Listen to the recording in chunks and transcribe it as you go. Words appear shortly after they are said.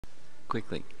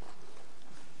quickly.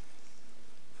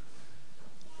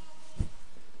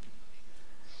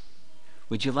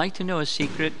 Would you like to know a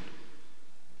secret?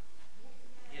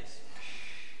 Yes.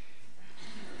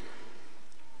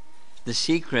 The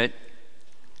secret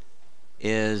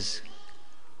is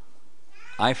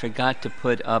I forgot to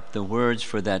put up the words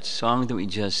for that song that we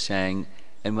just sang,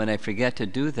 and when I forget to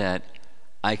do that,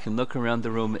 I can look around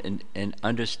the room and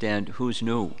understand who's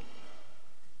new.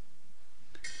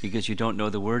 Because you don't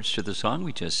know the words to the song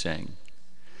we just sang.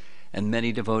 And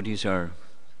many devotees are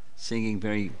singing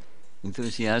very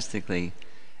enthusiastically,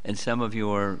 and some of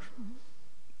you are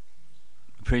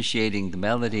appreciating the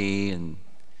melody and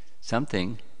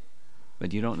something,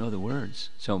 but you don't know the words.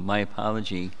 So my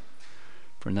apology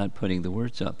for not putting the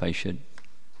words up. I should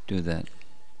do that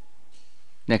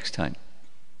next time.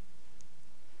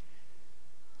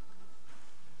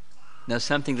 Now,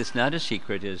 something that's not a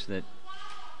secret is that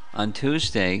on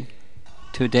Tuesday,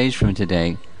 2 days from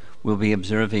today, we'll be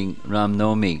observing Ram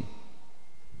Navami.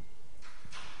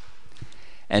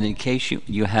 And in case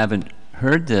you haven't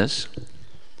heard this,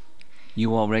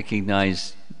 you all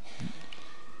recognize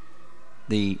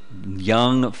the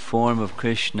young form of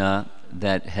Krishna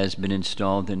that has been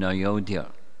installed in Ayodhya.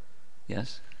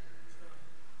 Yes?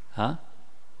 Huh?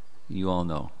 You all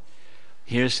know.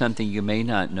 Here's something you may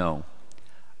not know.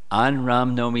 On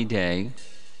Ram Navami Day,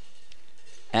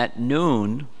 at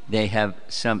noon, they have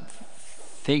some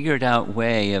figured out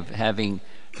way of having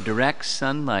direct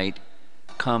sunlight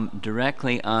come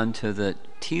directly onto the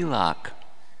tilak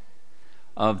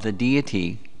of the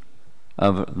deity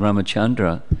of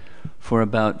Ramachandra for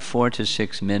about 4 to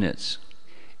 6 minutes.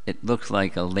 It looks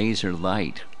like a laser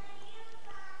light,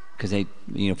 because they,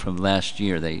 from last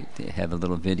year, they have a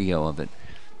little video of it.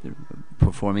 They're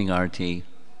performing arti,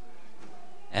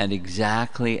 and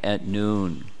exactly at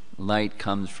noon, light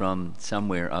comes from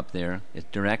somewhere up there. It's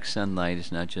direct sunlight.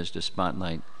 It's not just a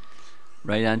spotlight,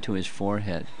 right onto his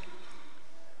forehead.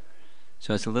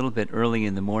 So it's a little bit early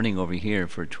in the morning over here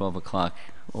for 12 o'clock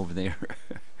over there.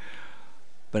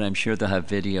 But I'm sure they'll have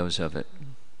videos of it.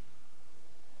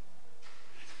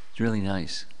 It's really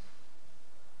nice.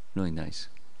 Really nice.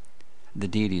 The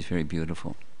deity is very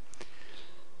beautiful.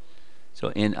 So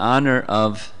in honor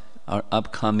of our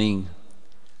upcoming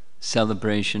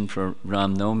celebration for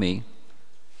Ram Navami,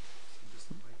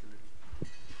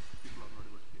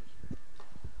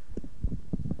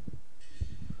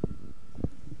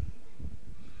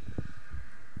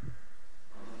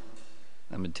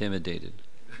 I'm intimidated.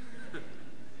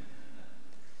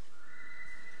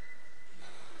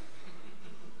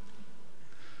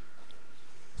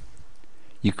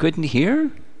 You couldn't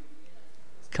hear?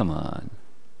 Come on.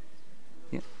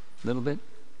 Yeah, a little bit?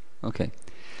 Okay.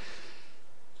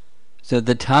 So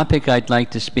the topic I'd like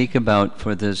to speak about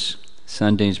for this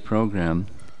Sunday's program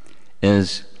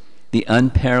is the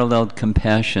unparalleled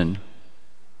compassion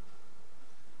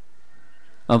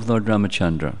of Lord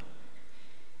Ramachandra.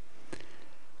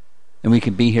 And we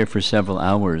could be here for several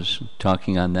hours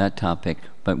talking on that topic,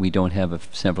 but we don't have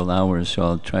several hours, so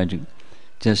I'll try to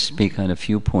just speak on a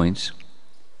few points.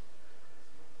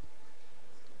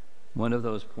 One of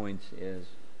those points is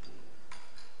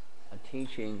a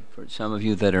teaching for some of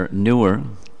you that are newer,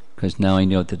 because now I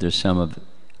know that there's some of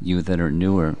you that are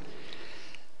newer.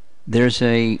 There's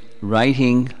a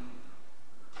writing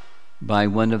by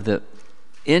one of the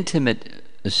intimate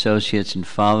associates and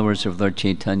followers of Lord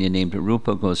Chaitanya named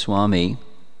Rupa Goswami,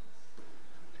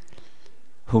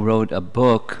 who wrote a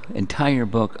book, entire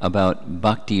book about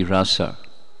Bhakti Rasa.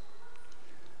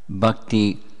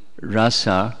 Bhakti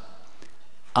Rasa,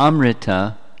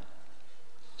 Amrita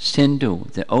Sindhu,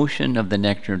 the ocean of the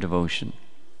nectar of devotion.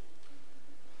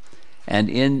 And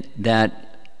in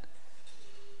that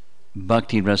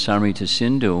Bhakti Rasamrita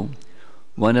Sindhu,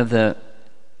 one of the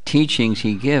teachings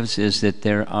he gives is that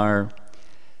there are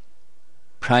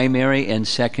primary and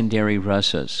secondary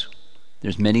rasas.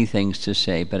 There's many things to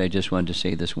say, but I just wanted to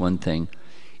say this one thing.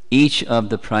 Each of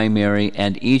the primary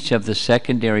and each of the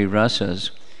secondary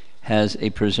rasas has a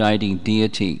presiding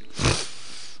deity.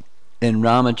 And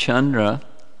Ramachandra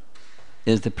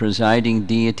is the presiding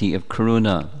deity of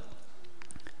Karuna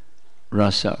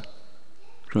Rasa.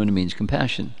 Karuna means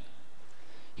compassion.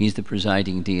 He's the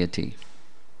presiding deity.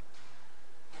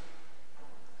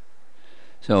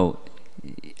 So,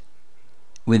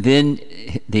 within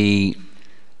the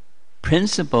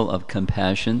principle of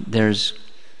compassion, there's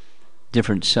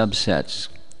different subsets.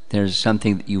 There's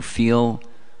something that you feel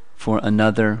for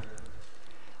another.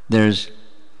 There's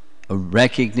a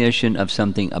recognition of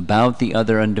something about the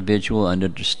other individual, an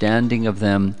understanding of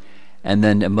them, and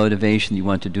then a motivation you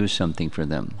want to do something for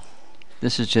them.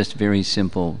 This is just very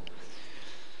simple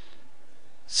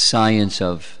science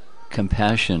of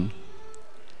compassion.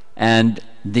 And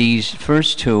these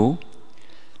first two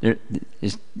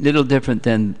is little different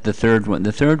than the third one.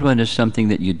 The third one is something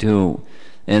that you do,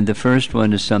 and the first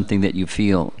one is something that you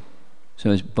feel. So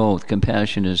it's both.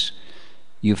 Compassion is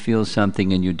you feel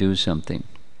something and you do something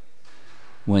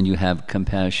when you have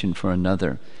compassion for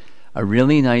another. A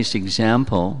really nice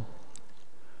example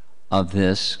of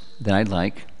this that I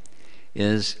like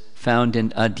is found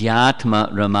in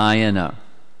Adhyatma Ramayana.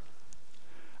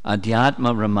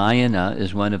 Adhyatma Ramayana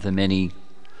is one of the many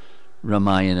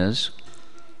Ramayanas,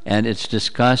 and it's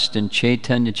discussed in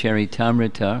Chaitanya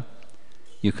Charitamrita.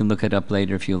 You can look it up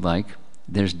later if you like.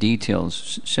 There's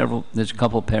details, there's a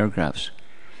couple paragraphs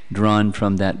drawn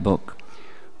from that book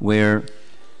where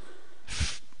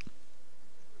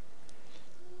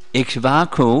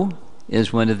Ikshvaku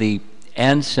is one of the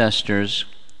ancestors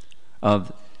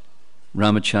of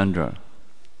Ramachandra.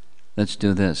 Let's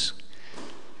do this.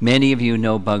 Many of you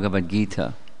know Bhagavad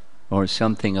Gita, or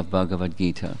something of Bhagavad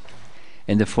Gita.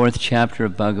 In the 4th chapter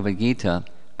of Bhagavad Gita,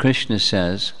 Krishna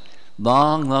says,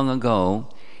 long, long ago,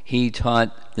 he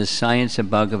taught the science of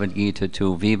Bhagavad Gita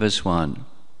to Vivaswan.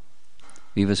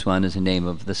 Vivaswan is the name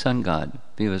of the sun god,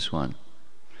 Vivaswan.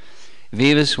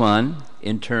 Vivaswan,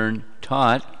 in turn,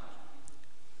 taught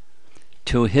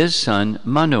to his son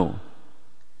Manu,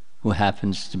 who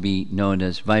happens to be known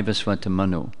as Vivaswata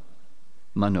Manu.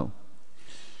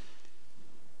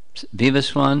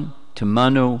 Vivaswan to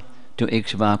Manu to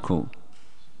Ikshvaku.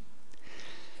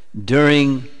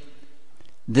 During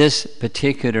this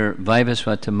particular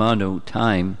Vivaswata Manu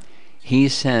time, he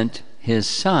sent his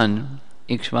son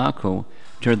Ikshvaku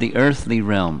to the earthly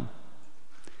realm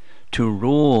to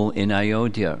rule in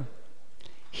Ayodhya.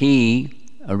 He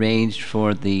arranged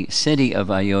for the city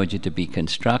of Ayodhya to be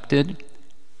constructed.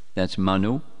 That's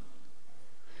Manu.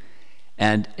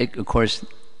 And of course,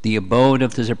 the abode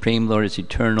of the Supreme Lord is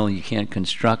eternal. You can't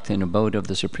construct an abode of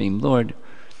the Supreme Lord.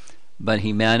 But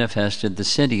he manifested the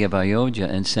city of Ayodhya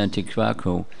and sent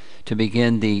Ikshvaku to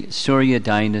begin the Surya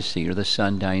dynasty, or the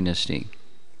sun dynasty,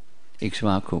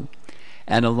 Ikshvaku.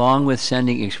 And along with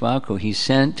sending Ikshvaku, he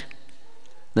sent,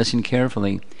 listen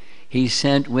carefully, he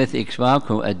sent with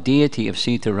Ikshvaku a deity of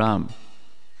Sitaram.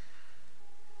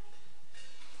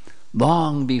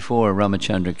 Long before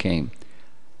Ramachandra came,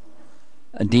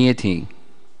 a deity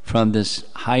from this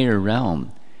higher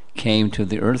realm came to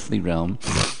the earthly realm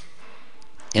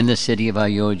in the city of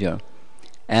Ayodhya.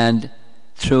 And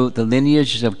through the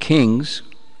lineages of kings,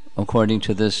 according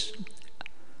to this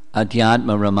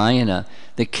Adhyatma Ramayana,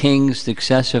 the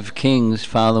successive kings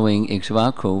following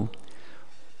Ikshvaku,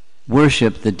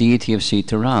 worshipped the deity of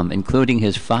Sitaram, including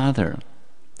his father,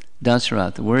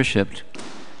 Dasarath, worshipped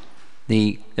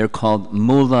they're called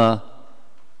Mula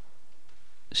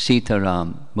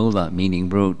Sitaram, Mula meaning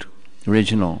root,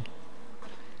 original.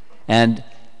 And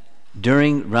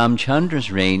during Ramachandra's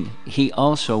reign, he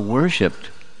also worshipped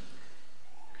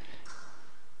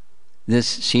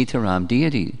this Sitaram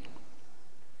deity.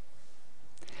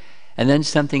 And then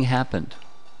something happened.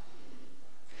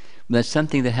 That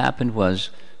something that happened was,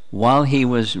 while he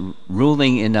was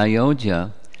ruling in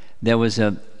Ayodhya, there was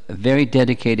a very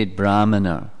dedicated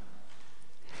Brahmana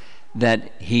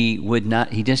that he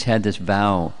just had this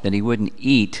vow that he wouldn't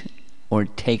eat or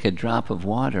take a drop of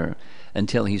water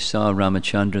until he saw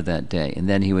Ramachandra that day, and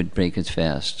then he would break his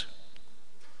fast.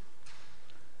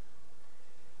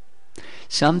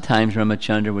 Sometimes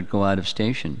Ramachandra would go out of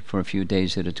station for a few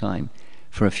days at a time.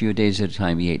 For a few days at a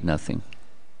time he ate nothing.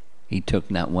 He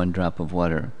took not one drop of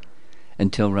water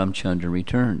until Ramachandra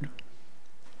returned.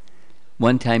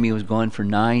 One time he was gone for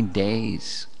 9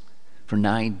 days. For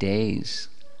 9 days.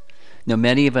 Now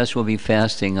many of us will be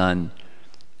fasting on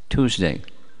Tuesday.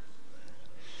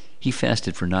 He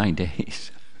fasted for 9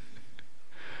 days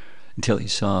until he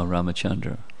saw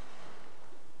Ramachandra.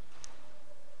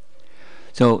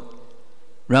 So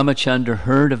Ramachandra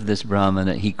heard of this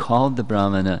Brahmana. He called the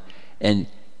Brahmana and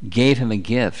gave him a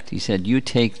gift. He said, you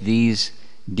take these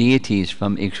deities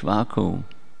from Ikshvaku,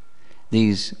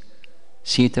 these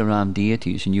Sitaram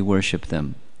deities, and you worship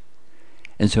them.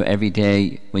 And so every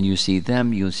day when you see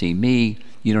them, you'll see me.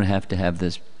 You don't have to have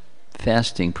this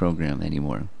fasting program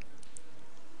anymore.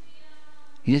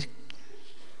 He just,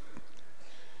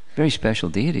 very special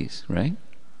deities, right?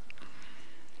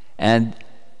 And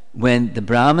when the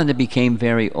Brahmana became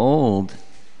very old,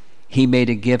 he made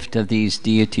a gift of these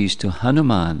deities to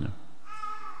Hanuman,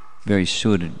 very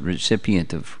suited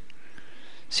recipient of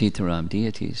Sitaram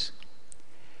deities.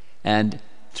 And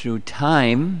through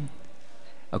time,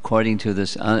 according to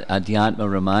this Adhyatma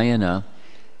Ramayana,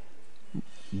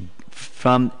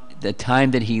 from the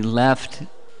time that he left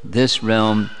this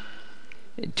realm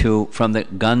from the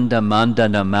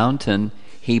Gandhamandana mountain,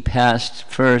 he passed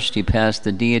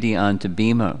the deity on to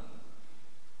Bhima.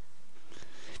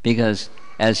 Because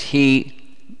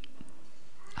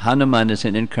Hanuman is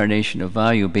an incarnation of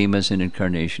Vayu, Bhima is an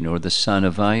incarnation, or the son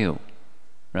of Vayu,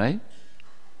 right?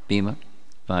 Bhima,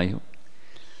 Vayu.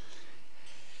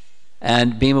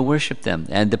 And Bhima worshipped them,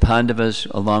 and the Pandavas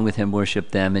along with him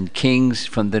worshipped them, and kings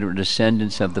from the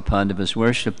descendants of the Pandavas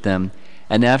worshipped them.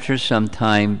 And after some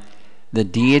time, the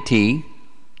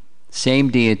same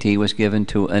deity was given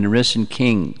to an arisen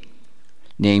king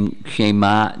named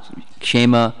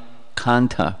Kshema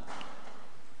Kanta.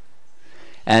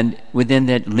 And within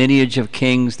that lineage of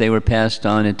kings, they were passed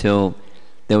on until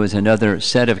there was another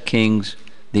set of kings,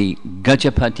 the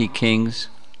Gajapati kings.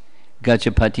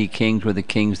 Gajapati kings were the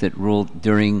kings that ruled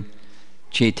during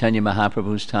Chaitanya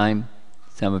Mahaprabhu's time.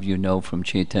 Some of you know from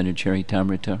Chaitanya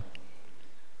Charitamrita.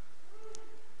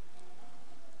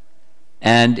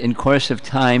 And in course of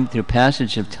time, through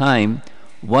passage of time,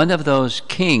 one of those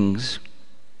kings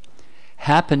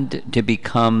happened to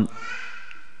become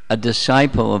a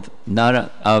disciple of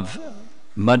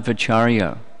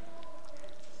Madhvacharya.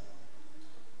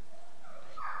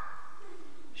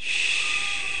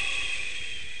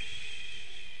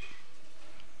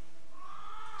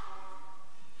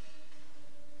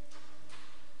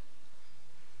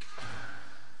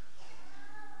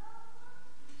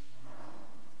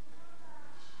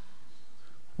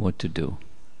 What to do?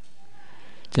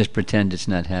 Just pretend it's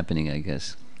not happening, I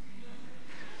guess.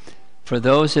 For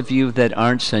those of you that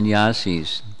aren't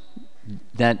sannyasis,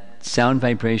 that sound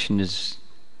vibration is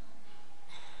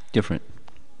different.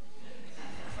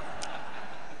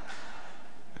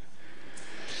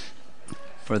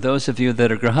 For those of you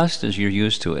that are grahastas, you're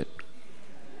used to it.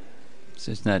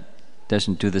 So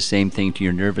doesn't do the same thing to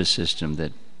your nervous system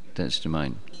that does to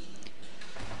mine.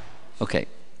 Okay,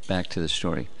 back to the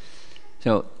story.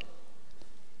 So,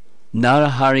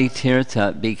 Narahari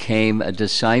Tirtha became a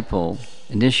disciple,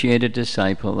 initiated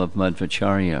disciple of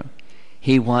Madhvacharya.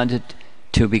 He wanted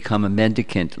to become a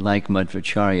mendicant like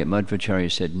Madhvacharya.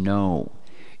 Madhvacharya said, no,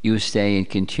 you stay and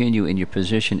continue in your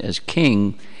position as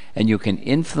king, and you can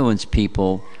influence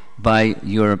people by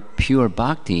your pure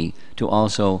bhakti to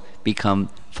also become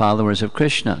followers of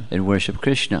Krishna and worship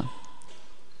Krishna.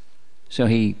 So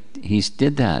he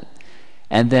did that.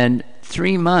 And then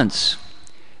 3 months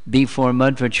before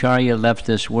Madhvacharya left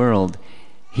this world,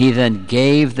 he then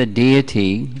gave the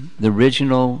deity, the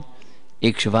original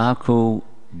Ikshvaku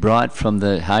brought from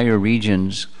the higher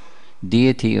regions,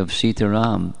 deity of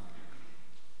Sitaram,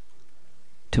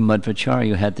 to Madhvacharya,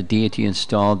 who had the deity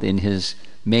installed in his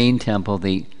main temple,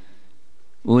 the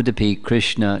Udupi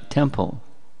Krishna temple.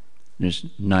 There's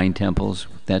 9 temples,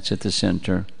 that's at the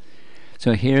center.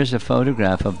 So here's a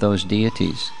photograph of those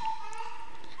deities.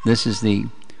 This is the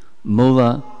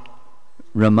Mula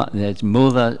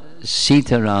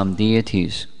Sitaram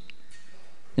deities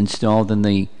installed in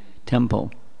the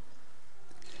temple.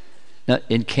 Now,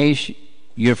 in case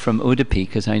you're from Udupi,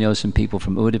 because I know some people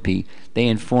from Udupi, they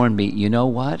informed me, you know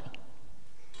what?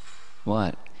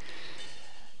 What?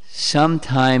 Some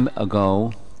time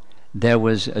ago, there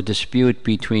was a dispute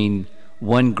between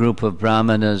one group of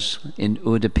Brahmanas in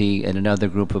Udupi and another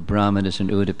group of Brahmanas in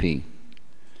Udupi.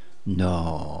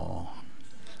 No.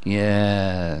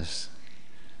 Yes.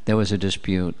 There was a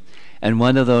dispute. And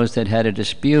one of those that had a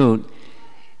dispute,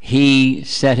 he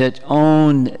set its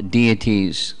own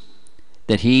deities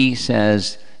that he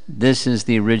says, this is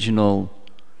the original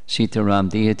Sitaram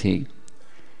deity.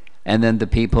 And then the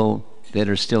people that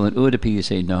are still in Udupi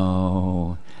say,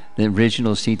 no, the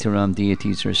original Sitaram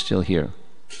deities are still here.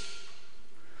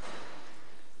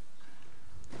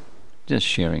 Just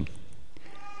sharing.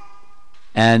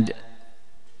 And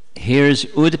here's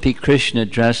Udupi Krishna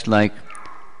dressed like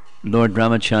Lord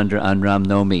Ramachandra on Ram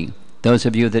Navami. Those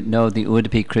of you that know the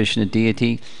Udupi Krishna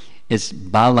deity, it's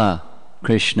Bala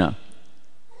Krishna,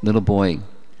 little boy,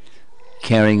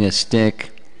 carrying a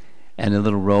stick and a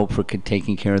little rope for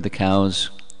taking care of the cows.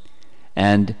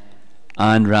 And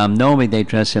on Ram Navami they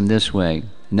dress him this way.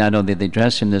 Not only they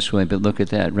dress him this way, but look at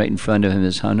that, right in front of him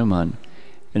is Hanuman.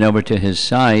 And over to his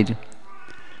side,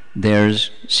 there's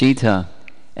Sita.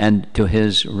 And to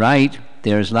his right,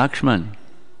 there's Lakshman.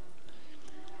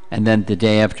 And then the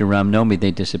day after Ram Navami,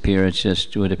 they disappear. It's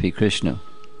just Udupi Krishna.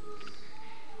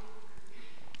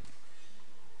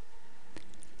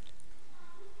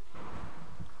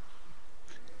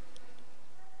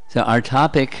 So our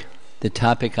topic, the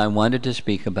topic I wanted to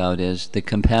speak about is the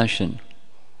compassion.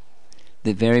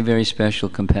 The very, very special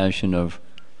compassion of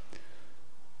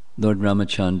Lord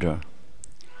Ramachandra.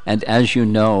 And as you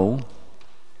know,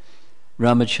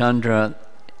 Ramachandra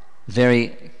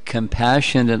very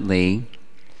compassionately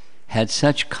had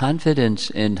such confidence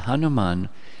in Hanuman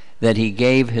that he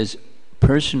gave his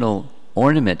personal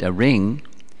ornament, a ring,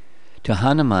 to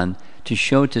Hanuman to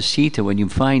show to Sita. When you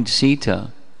find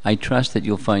Sita, I trust that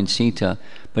you'll find Sita,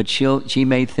 but she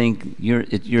may think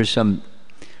you're some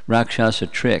Rakshasa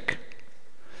trick.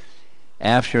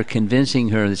 After convincing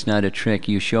her it's not a trick,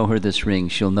 you show her this ring,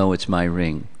 she'll know it's my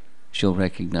ring. She'll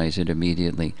recognize it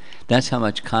immediately. That's how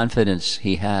much confidence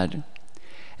he had.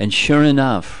 And sure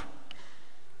enough,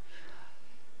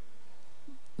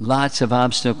 lots of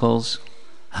obstacles.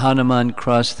 Hanuman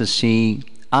crossed the sea,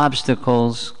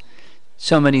 obstacles,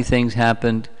 so many things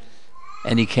happened,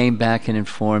 and he came back and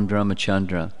informed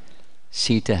Ramachandra,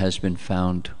 Sita has been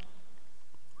found.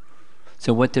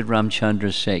 So what did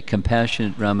Ramachandra say?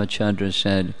 Compassionate Ramachandra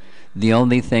said, the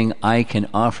only thing I can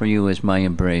offer you is my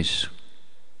embrace.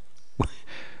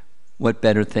 What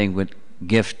better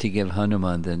gift to give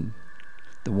Hanuman than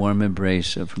the warm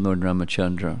embrace of Lord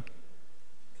Ramachandra?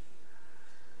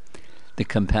 The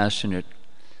compassionate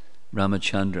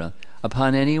Ramachandra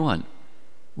upon anyone.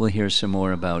 We'll hear some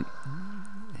more about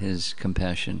his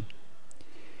compassion.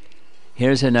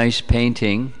 Here's a nice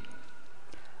painting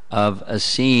of a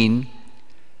scene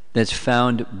that's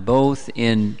found both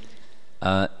in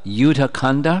Yuddha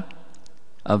Kanda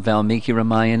of Valmiki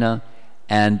Ramayana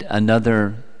and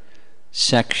another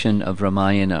section of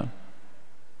Ramayana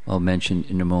I'll mention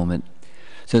in a moment.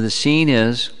 So the scene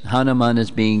is Hanuman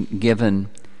is being given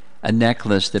a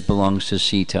necklace that belongs to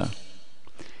Sita,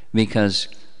 because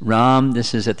Ram,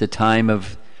 this is at the time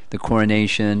of the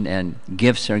coronation, and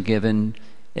gifts are given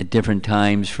at different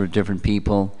times for different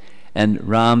people, and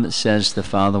Ram says the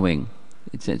following.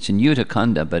 It's in Yuddha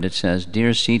Kanda, but it says,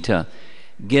 Dear Sita,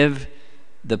 give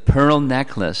the pearl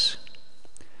necklace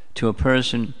to a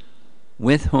person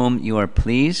with whom you are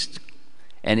pleased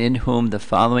and in whom the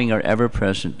following are ever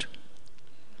present: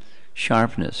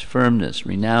 sharpness, firmness,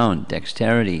 renown,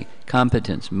 dexterity,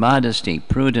 competence, modesty,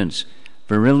 prudence,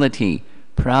 virility,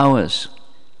 prowess,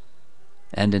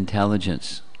 and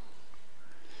intelligence.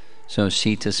 So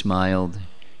Sita smiled.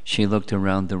 She looked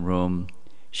around the room.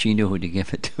 She knew who to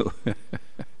give it to.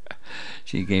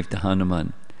 She gave to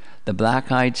Hanuman. The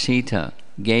black-eyed Sita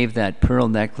gave that pearl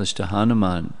necklace to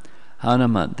Hanuman.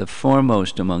 Hanuman, the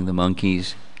foremost among the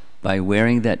monkeys, by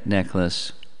wearing that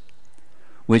necklace,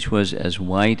 which was as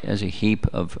white as a heap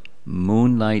of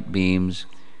moonlight beams,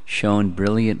 shone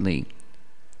brilliantly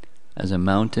as a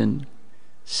mountain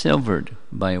silvered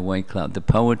by a white cloud. The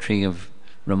poetry of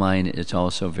Ramayana is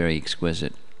also very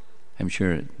exquisite. I'm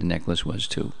sure the necklace was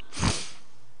too.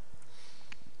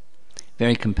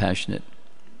 Very compassionate.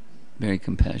 Very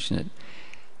compassionate.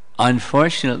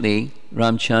 Unfortunately,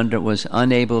 Ramachandra was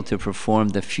unable to perform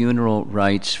the funeral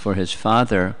rites for his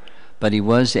father, but he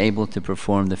was able to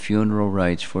perform the funeral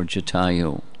rites for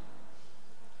Jatayu.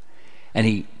 And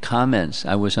he comments,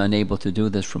 I was unable to do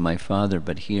this for my father,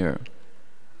 but here,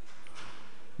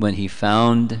 when he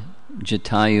found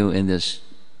Jatayu in this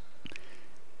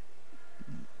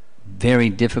very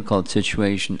difficult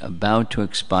situation, about to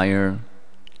expire,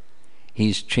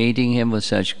 he's treating him with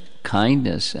such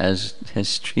kindness as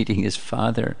treating his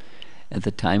father at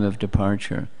the time of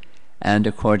departure. And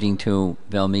according to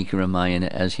Valmiki Ramayana,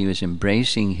 as he was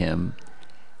embracing him,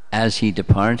 as he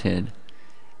departed,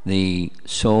 the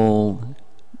soul,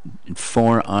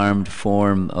 four-armed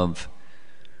form of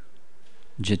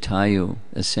Jatayu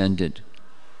ascended.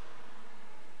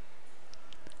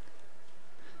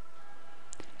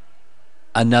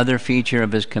 Another feature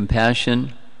of his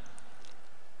compassion,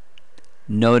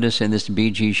 notice in this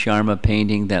B.G. Sharma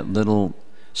painting that little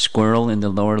squirrel in the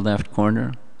lower left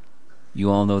corner.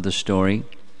 You all know the story.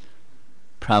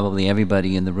 Probably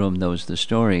everybody in the room knows the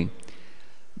story.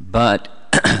 But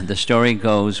the story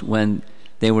goes, when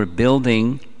they were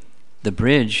building the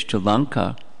bridge to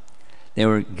Lanka, they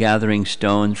were gathering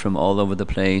stones from all over the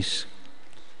place.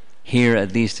 Here,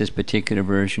 at least this particular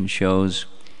version shows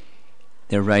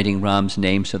they're writing Ram's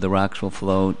name so the rocks will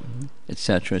float,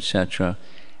 etc., etc.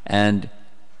 And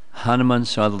Hanuman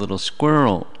saw the little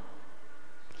squirrel,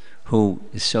 who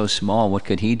is so small, what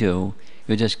could he do?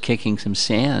 He was just kicking some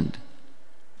sand,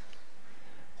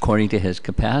 according to his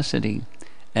capacity.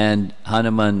 And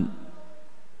Hanuman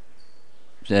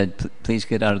said, please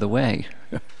get out of the way.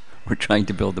 We're trying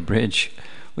to build the bridge.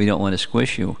 We don't want to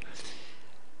squish you.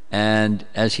 And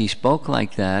as he spoke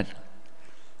like that,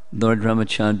 Lord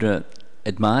Ramachandra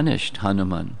admonished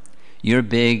Hanuman, you're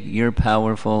big, you're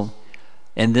powerful,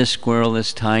 and this squirrel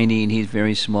is tiny and he's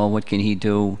very small, what can he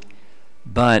do?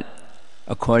 But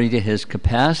according to his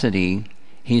capacity,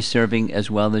 he's serving as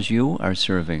well as you are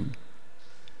serving.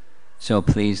 So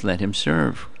please let him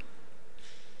serve.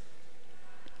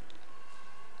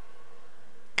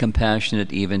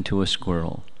 compassionate even to a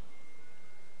squirrel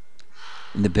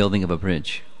in the building of a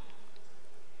bridge.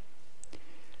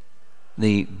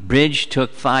 The bridge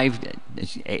took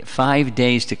 5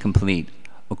 days to complete,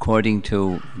 according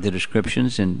to the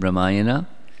descriptions in Ramayana.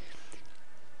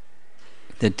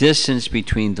 The distance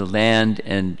between the land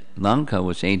and Lanka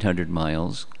was 800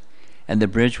 miles, and the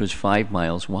bridge was 5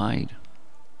 miles wide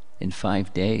in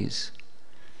 5 days.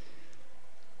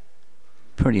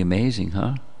 Pretty amazing,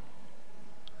 huh?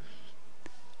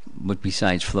 But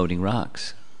besides floating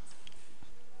rocks.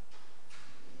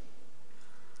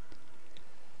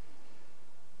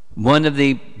 One of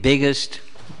the biggest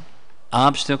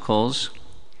obstacles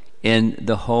in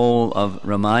the whole of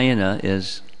Ramayana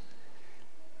is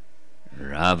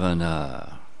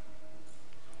Ravana.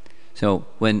 So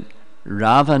when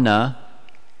Ravana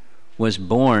was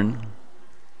born,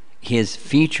 his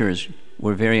features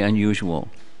were very unusual.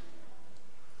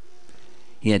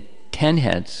 He had 10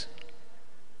 heads,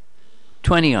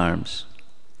 20 arms,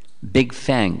 big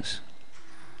fangs,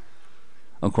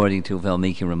 according to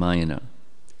Valmiki Ramayana.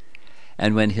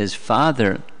 And when his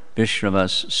father,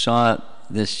 Vishravas, saw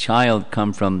this child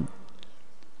come from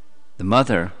the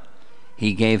mother,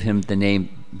 he gave him the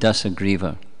name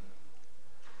Dasagriva,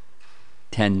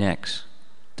 10 necks,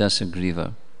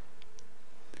 Dasagriva.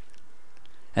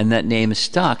 And that name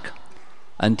stuck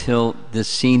until this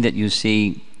scene that you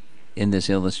see in this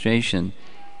illustration.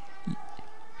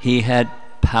 He had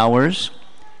powers,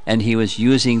 and he was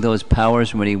using those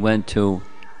powers when he went to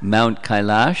Mount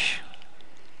Kailash,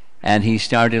 and he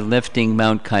started lifting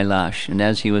Mount Kailash. And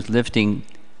as he was lifting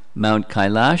Mount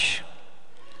Kailash,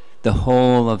 the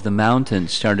whole of the mountain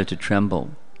started to tremble.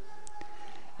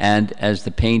 And as the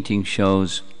painting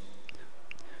shows,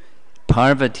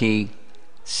 Parvati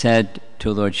said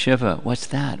to Lord Shiva, "What's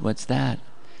that? What's that?"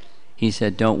 He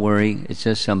said, "Don't worry, it's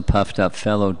just some puffed up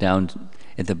fellow down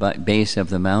at the base of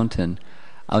the mountain.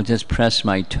 I'll just press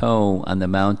my toe on the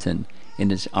mountain and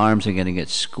his arms are going to get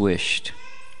squished."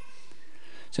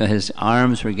 So his 20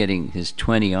 arms were getting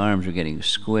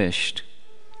squished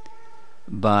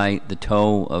by the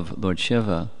toe of Lord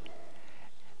Shiva.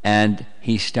 And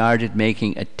he started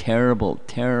making a terrible,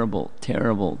 terrible,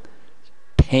 terrible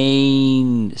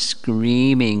pain,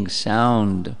 screaming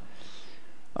sound,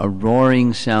 a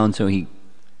roaring sound. So he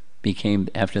became,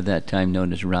 after that time,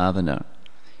 known as Ravana,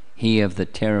 he of the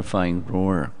terrifying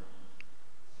roar.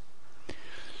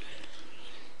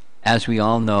 As we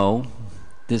all know,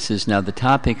 the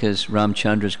topic is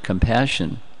Ramachandra's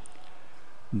compassion.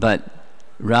 But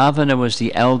Ravana was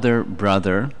the elder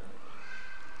brother.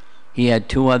 He had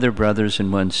 2 other brothers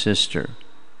and 1 sister.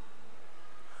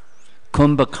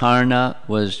 Kumbhakarna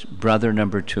was brother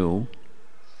number 2.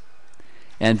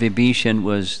 And Vibhishan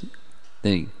was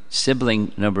the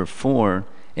sibling number 4,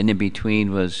 and in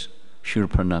between was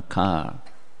Shurpanakha.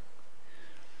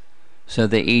 So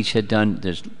they each had done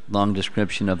this long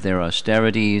description of their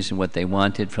austerities and what they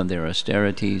wanted from their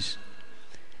austerities.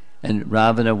 And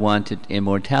Ravana wanted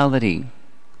immortality.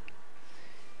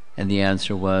 And the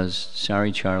answer was,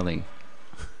 sorry, Charlie,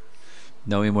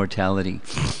 no immortality.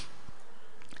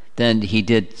 Then he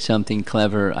did something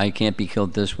clever. I can't be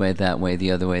killed this way, that way,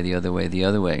 the other way, the other way, the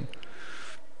other way.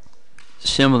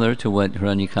 Similar to what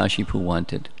Hiranyakashipu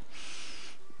wanted.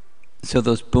 So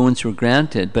those boons were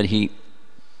granted, but he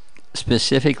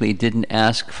specifically didn't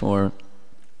ask for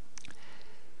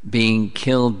being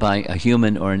killed by a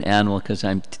human or an animal because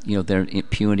they're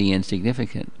puny,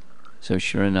 insignificant. So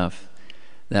sure enough,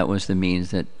 that was the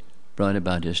means that brought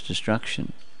about his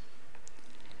destruction.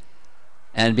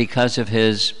 And because of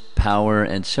his power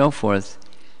and so forth,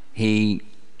 he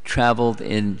traveled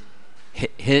in.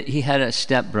 He had a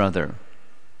stepbrother.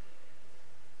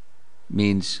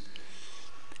 Means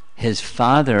his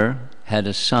father had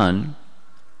a son,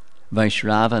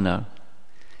 Vaishravana,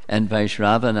 and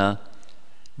Vaishravana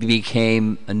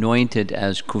became anointed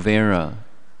as Kuvera.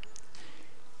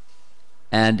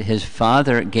 And his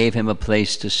father gave him a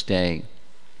place to stay,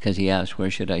 because he asked,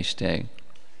 where should I stay?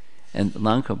 And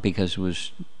Lanka, because it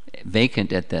was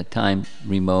vacant at that time,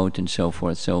 remote and so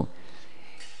forth. So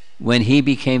when he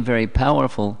became very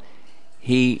powerful,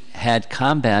 he had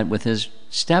combat with his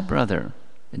stepbrother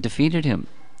and defeated him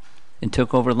and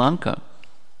took over Lanka,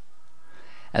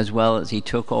 as well as he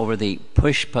took over the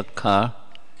Pushpaka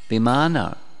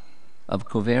Vimana of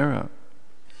Kuvera.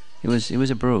 He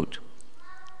was a brute,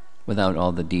 without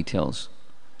all the details.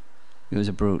 He was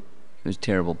a brute. He was a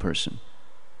terrible person,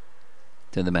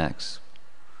 to the max.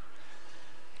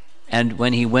 And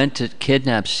when he went to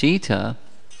kidnap Sita,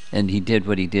 and he did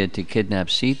what he did to kidnap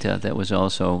Sita, that was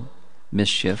also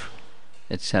mischief,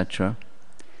 etc.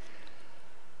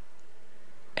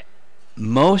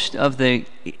 most of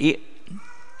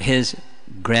his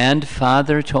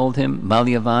grandfather told him,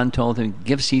 Malyavan told him,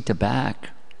 give Sita back.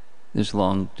 This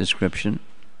long description.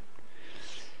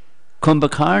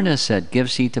 Kumbhakarna said,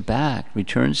 give Sita back,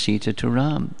 return Sita to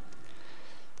Ram.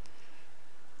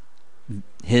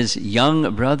 His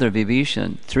young brother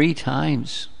Vibhishan, 3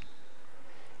 times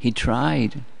he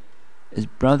tried. His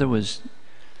brother was,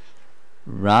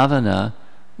 Ravana,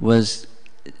 was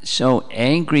so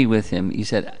angry with him. He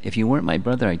said, if you weren't my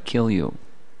brother, I'd kill you.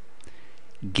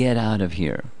 Get out of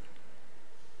here.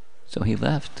 So he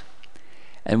left.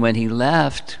 And when he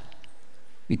left,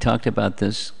 we talked about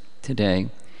this today,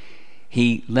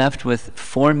 he left with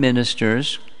 4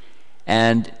 ministers,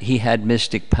 and he had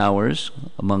mystic powers,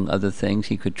 among other things.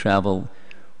 He could travel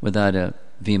without a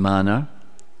vimana,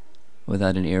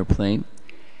 without an airplane.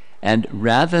 And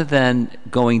rather than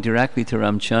going directly to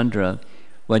Ramachandra,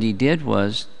 what he did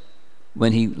was,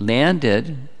 when he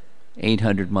landed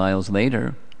 800 miles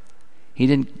later, he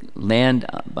didn't land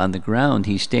on the ground.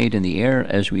 He stayed in the air,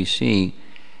 as we see,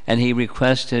 and he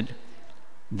requested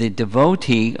the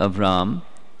devotee of Ram.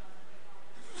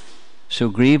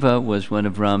 Sugriva was one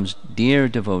of Ram's dear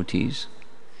devotees,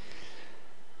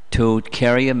 to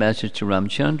carry a message to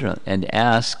Ramachandra and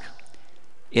ask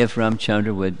if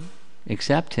Ramachandra would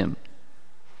accept him,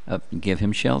 give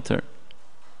him shelter.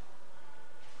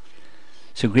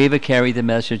 Sugriva carried the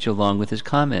message along with his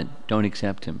comment, don't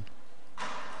accept him.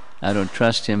 I don't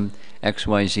trust him,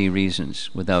 XYZ reasons,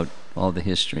 without all the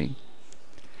history.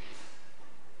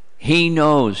 He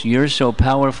knows you're so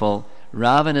powerful,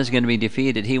 Ravana is going to be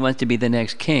defeated. He wants to be the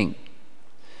next king.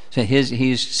 So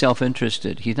he's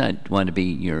self-interested. He doesn't want to be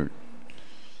your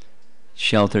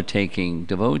shelter-taking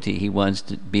devotee. He wants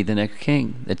to be the next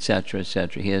king, etc.,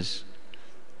 etc. He has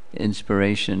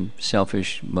inspiration,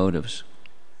 selfish motives,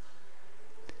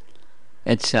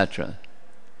 etc.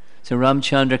 So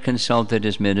Ramachandra consulted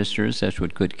his ministers. That's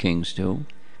what good kings do,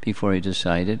 before he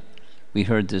decided. We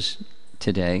heard this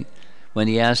today. When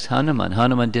he asked Hanuman,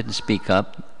 Hanuman didn't speak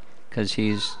up, because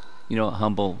he's, a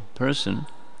humble person.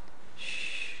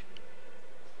 Shh.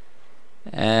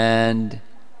 And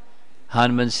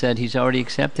Hanuman said, he's already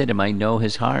accepted him. I know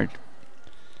his heart.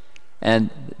 And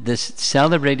this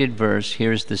celebrated verse,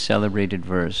 here's the celebrated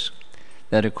verse,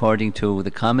 that according to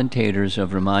the commentators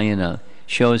of Ramayana,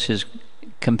 shows his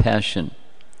compassion.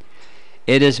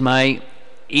 It is my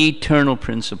eternal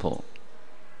principle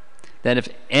that if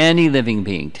any living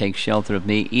being takes shelter of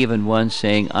me, even one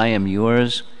saying, I am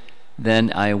yours,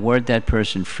 then I award that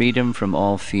person freedom from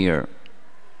all fear.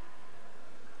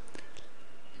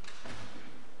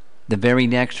 The very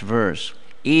next verse,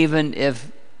 even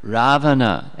if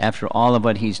Ravana, after all of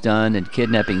what he's done and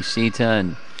kidnapping Sita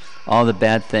and all the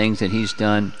bad things that he's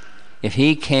done, if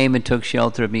he came and took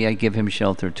shelter of me, I give him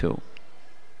shelter too.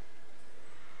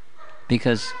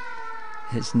 Because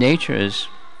his nature is,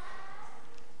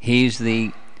 he's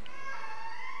the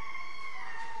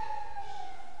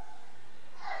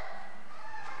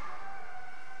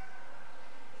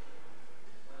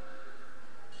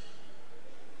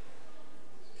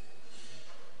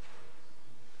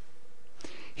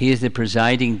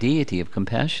presiding deity of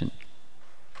compassion.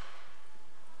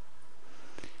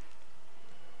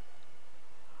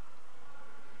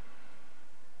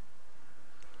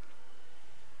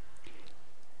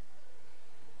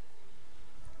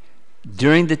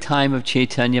 During the time of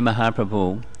Chaitanya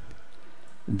Mahaprabhu,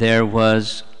 there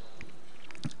was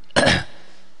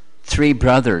 3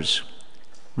 brothers,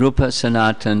 Rupa,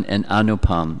 Sanatan, and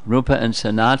Anupam. Rupa and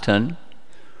Sanatan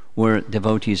were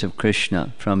devotees of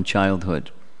Krishna from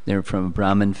childhood. They were from a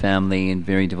Brahmin family and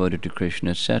very devoted to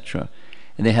Krishna, etc.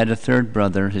 And they had a 3rd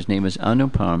brother, his name was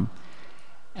Anupam,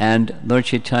 and Lord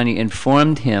Chaitanya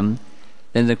informed him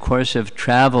that in the course of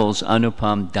travels,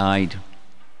 Anupam died.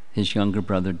 His younger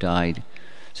brother died.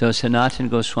 So Sanatan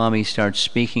Goswami starts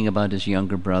speaking about his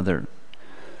younger brother,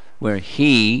 where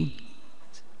he,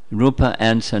 Rupa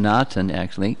and Sanatan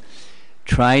actually,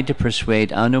 tried to persuade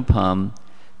Anupam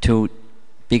to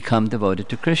become devoted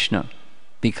to Krishna,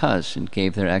 because, and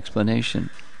gave their explanation.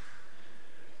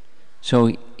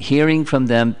 So hearing from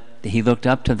them, he looked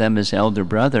up to them as elder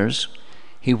brothers.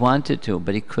 He wanted to,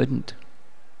 but he couldn't.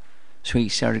 So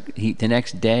the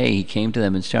next day he came to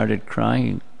them and started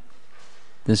crying.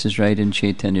 This is right in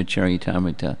Chaitanya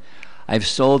Charitamrita. I've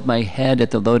sold my head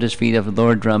at the lotus feet of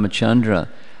Lord Ramachandra.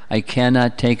 I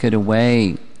cannot take it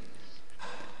away.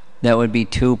 That would be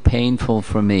too painful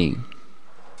for me.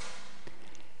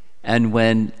 And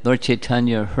when Lord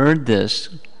Chaitanya heard this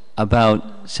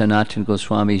about Sanatana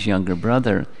Goswami's younger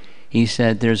brother, he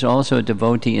said, there's also a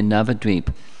devotee in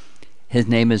Navadvip. His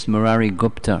name is Murari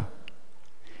Gupta.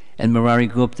 And Murari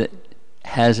Gupta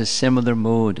has a similar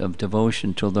mood of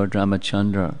devotion to Lord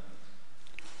Ramachandra.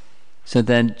 So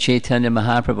then Chaitanya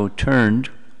Mahaprabhu turned,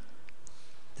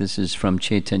 this is from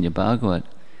Chaitanya Bhagavat,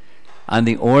 on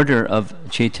the order of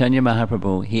Chaitanya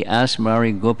Mahaprabhu, he asked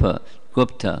Mari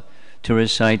Gupta to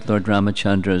recite Lord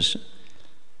Ramachandra's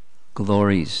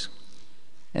glories.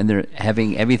 And they're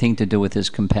having everything to do with his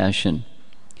compassion.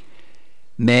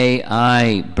 May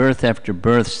I, birth after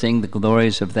birth, sing the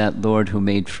glories of that Lord who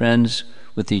made friends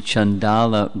with the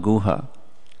Chandala Guha.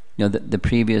 You know, the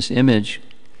previous image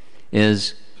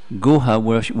is Guha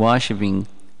worshipping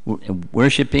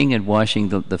and washing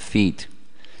the feet.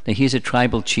 Now he's a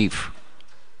tribal chief.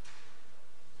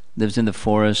 Lives in the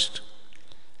forest.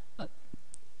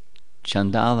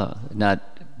 Chandala, not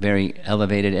very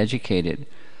elevated, educated.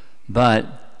 But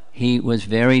he was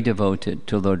very devoted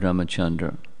to Lord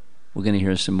Ramachandra. We're going to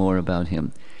hear some more about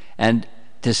him. And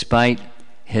despite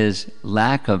his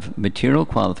lack of material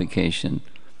qualification,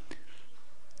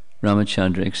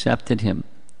 Ramachandra accepted him.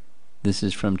 This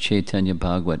is from Chaitanya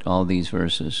Bhagavat, all these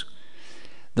verses.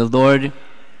 The Lord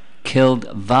killed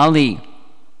Vali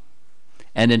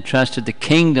and entrusted the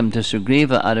kingdom to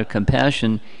Sugriva. Out of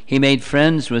compassion, he made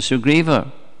friends with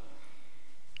Sugriva.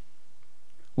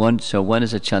 One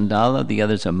is a Chandala, the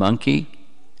other is a monkey.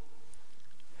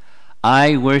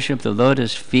 I worship the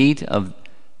lotus feet of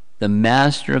the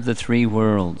master of the three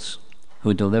worlds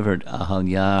who delivered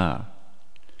Ahalya.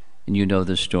 And you know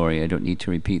the story. I don't need to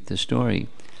repeat the story.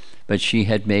 But she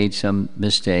had made some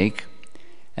mistake,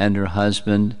 and her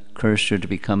husband cursed her to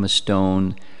become a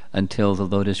stone until the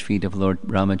lotus feet of Lord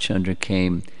Ramachandra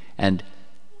came and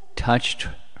touched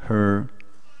her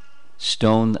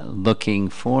stone-looking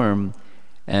form,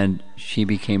 and she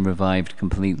became revived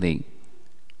completely.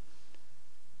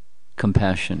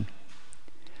 Compassion.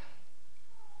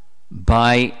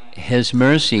 By his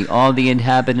mercy, all the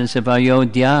inhabitants of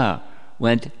Ayodhya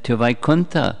went to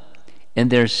Vaikuntha in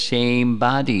their same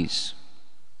bodies.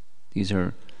 These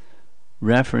are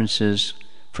references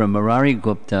from Murari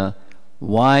Gupta,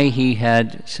 why he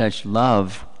had such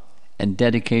love and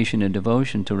dedication and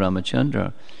devotion to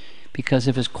Ramachandra, because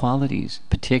of his qualities,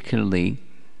 particularly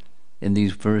in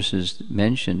these verses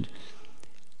mentioned,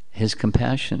 his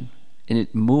compassion. And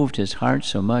it moved his heart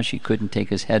so much he couldn't take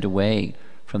his head away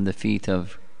from the feet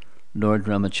of Lord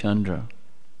Ramachandra.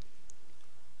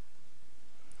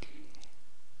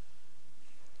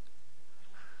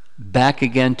 Back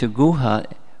again to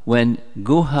Guha, when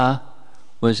Guha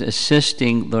was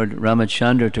assisting Lord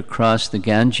Ramachandra to cross the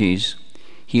Ganges,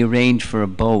 he arranged for a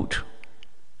boat.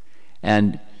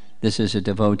 And this is a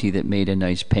devotee that made a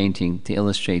nice painting to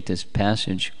illustrate this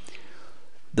passage.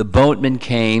 The boatman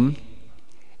came,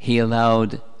 he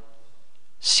allowed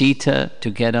Sita to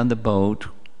get on the boat,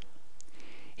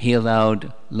 he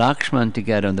allowed Lakshman to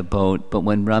get on the boat, but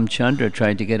when Ramchandra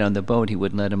tried to get on the boat, he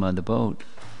wouldn't let him on the boat.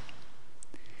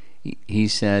 He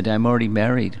said, I'm already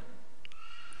married.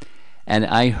 And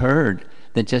I heard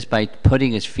that just by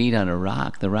putting his feet on a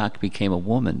rock, the rock became a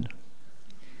woman.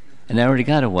 And I already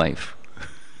got a wife.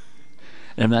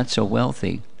 And I'm not so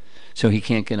wealthy, so he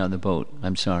can't get on the boat.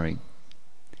 I'm sorry.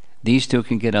 These two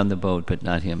can get on the boat, but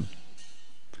not him.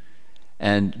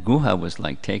 And Guha was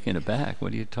like taken aback.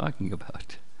 What are you talking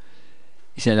about?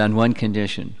 He said, on one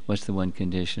condition. What's the one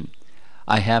condition?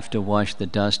 I have to wash the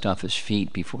dust off his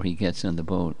feet before he gets on the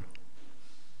boat.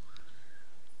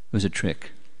 It was a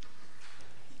trick.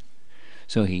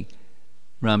 So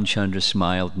Ramchandra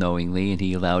smiled knowingly, and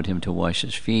he allowed him to wash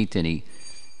his feet, and he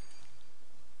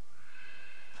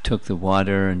took the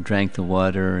water and drank the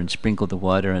water and sprinkled the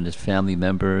water on his family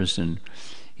members, and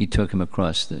he took him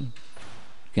across the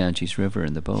Ganges River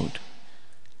in the boat.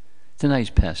 It's a nice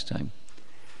pastime.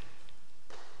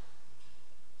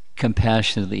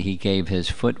 Compassionately, he gave his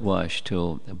foot wash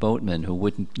to a boatman who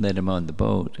wouldn't let him on the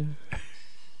boat.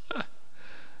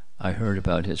 I heard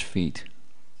about his feet.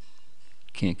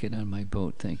 Can't get on my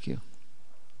boat, thank you.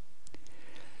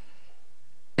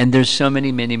 And there's so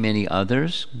many, many, many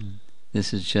others.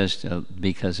 This is just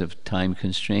because of time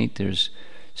constraint. There's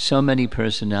so many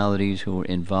personalities who were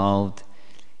involved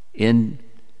in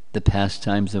the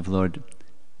pastimes of Lord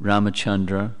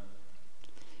Ramachandra,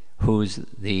 who's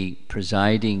the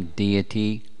presiding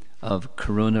deity of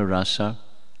Karuna Rasa.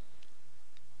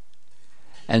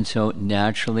 And so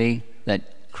naturally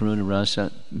that Karuna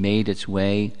Rasa made its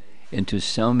way into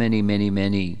so many, many,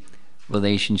 many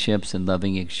relationships and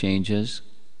loving exchanges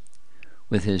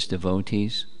with his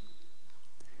devotees.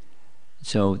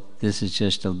 So this is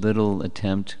just a little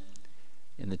attempt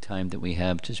in the time that we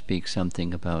have to speak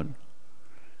something about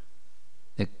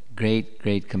the great,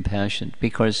 great compassion,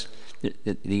 because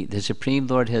the Supreme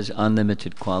Lord has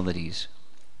unlimited qualities.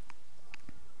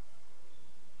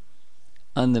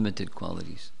 unlimited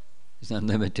qualities. His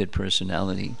unlimited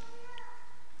personality.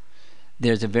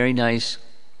 There's a very nice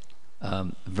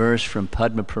verse from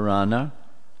Padma Purana.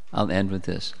 I'll end with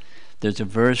this. There's a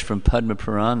verse from Padma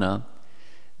Purana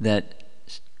that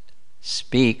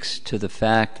speaks to the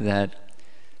fact that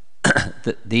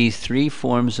these three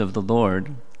forms of the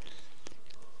Lord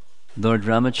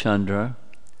Ramachandra,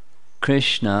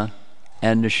 Krishna,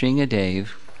 and Nrsingadev,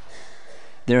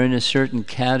 they're in a certain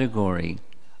category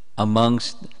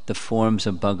amongst the forms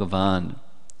of Bhagavan.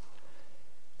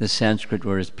 The Sanskrit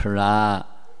word is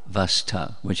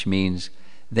paravasta, which means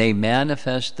they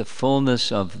manifest the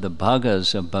fullness of the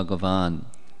bhagas of Bhagavan,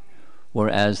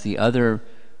 whereas the other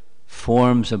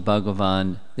forms of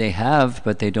Bhagavan they have,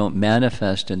 but they don't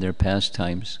manifest in their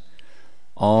pastimes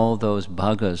all those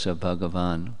bhagas of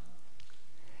Bhagavan.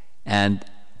 And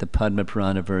the Padma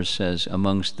Purana verse says,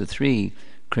 amongst the three,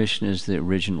 Krishna is the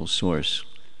original source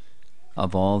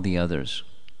of all the others.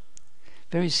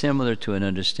 Very similar to an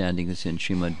understanding that's in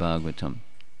Srimad Bhagavatam.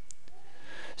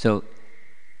 So,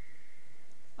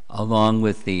 along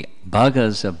with the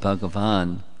bhagas of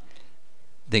Bhagavan,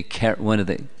 one of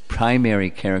the primary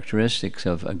characteristics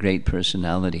of a great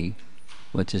personality,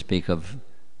 what to speak of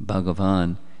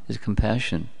Bhagavan, is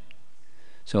compassion.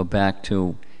 So back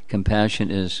to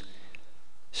compassion is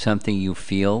something you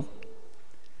feel.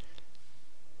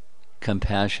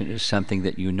 Compassion is something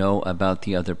that you know about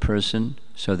the other person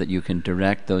so that you can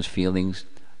direct those feelings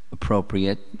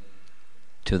appropriate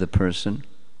to the person.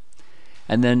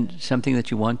 And then something that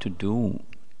you want to do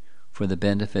for the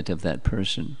benefit of that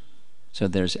person. So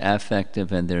there's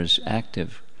affective and there's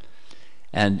active.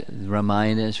 And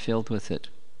Ramayana is filled with it.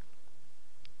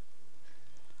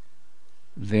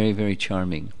 Very, very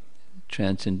charming,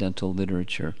 transcendental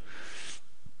literature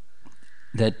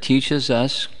that teaches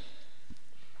us,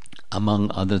 among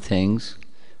other things,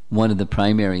 one of the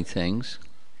primary things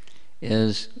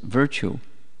is virtue.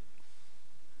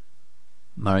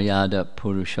 Maryada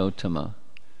Purushottama,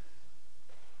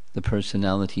 the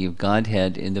personality of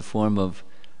Godhead in the form of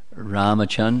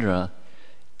Ramachandra,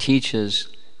 teaches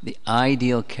the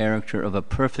ideal character of a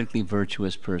perfectly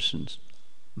virtuous person,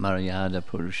 Maryada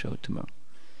Purushottama,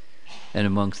 and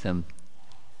amongst them,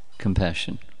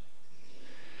 compassion.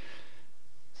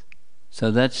 So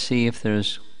let's see if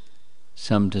there's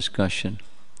some discussion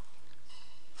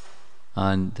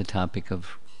on the topic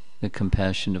of the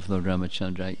compassion of Lord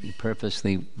Ramachandra. I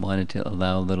purposely wanted to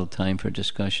allow a little time for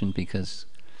discussion because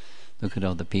look at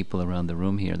all the people around the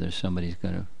room here. There's somebody's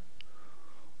going to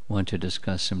want to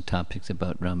discuss some topics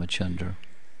about Ramachandra.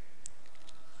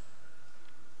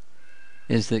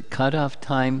 Is the cutoff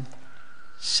time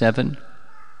 7?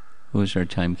 Who's our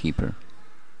timekeeper?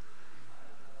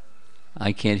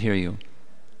 I can't hear you.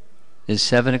 Is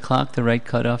 7 o'clock the right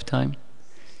cutoff time?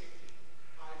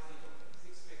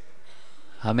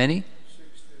 How many?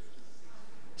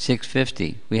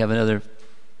 6:50. We have another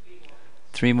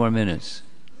 3 more minutes.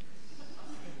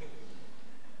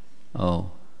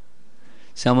 Oh.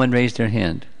 Someone raised their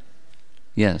hand.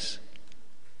 Yes.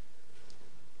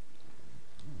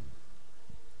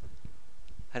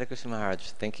 Hare Krishna Maharaj,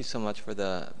 thank you so much for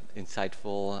the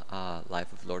insightful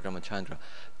life of Lord Ramachandra.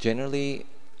 Generally,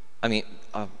 I mean,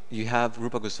 you have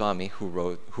Rupa Goswami who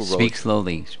wrote. Speak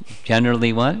slowly.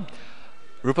 Generally, what?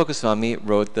 Rupa Goswami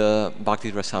wrote the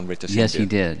Bhakti Rasamrita Sindhu. Yes, he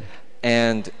did.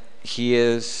 And he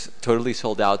is totally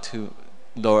sold out to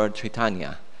Lord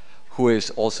Chaitanya, who is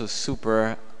also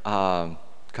super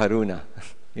karuna.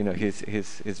 You know,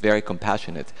 he's very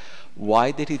compassionate.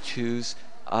 Why did he choose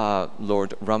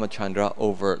Lord Ramachandra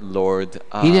over Lord...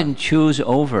 He didn't choose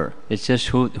over. It's just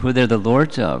who they're the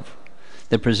lords of.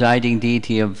 The presiding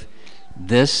deity of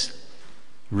this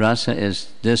rasa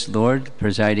is this Lord.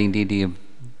 Presiding deity of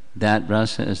that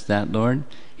rasa is that Lord.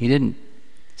 He didn't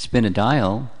spin a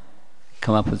dial,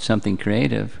 come up with something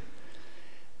creative.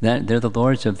 They're the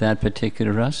lords of that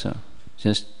particular rasa.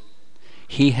 Just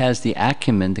he has the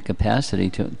acumen, the capacity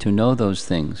to know those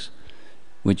things,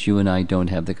 which you and I don't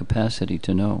have the capacity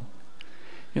to know.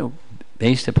 You know,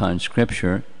 based upon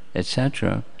scripture,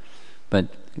 etc. But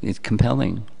it's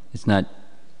compelling. It's not,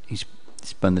 he's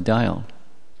spun the dial.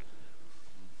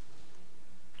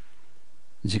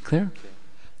 Is it clear? Okay.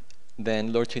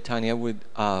 Then Lord Chaitanya would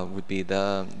be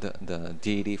the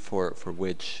deity for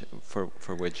which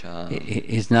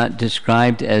is not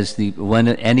described as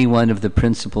any one of the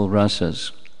principal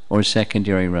rasas or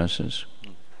secondary rasas.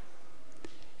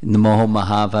 Namo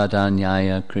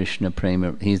Mahavadanyaya Krishna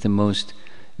Prema. He's the most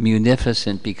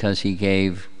munificent because he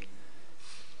gave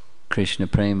Krishna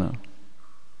Prema.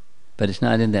 But it's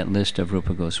not in that list of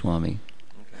Rupa Goswami.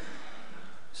 Okay.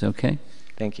 Is it okay?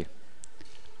 Thank you.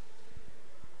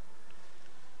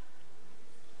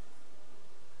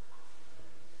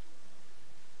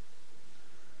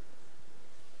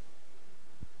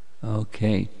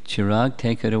 Okay, Chirag,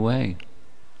 take it away.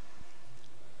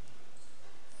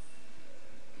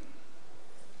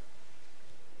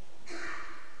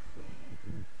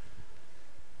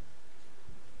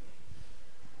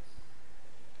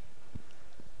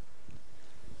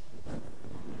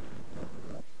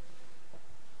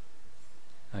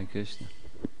 Hare Krishna.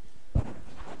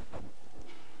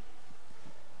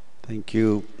 Thank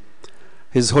you.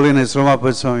 His Holiness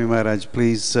Ramachandra Swami Maharaj,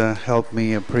 please help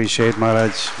me appreciate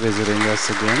Maharaj visiting us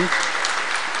again.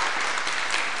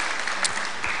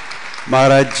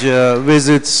 Maharaj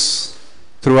visits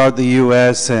throughout the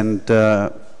U.S. and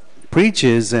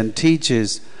preaches and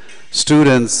teaches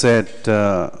students at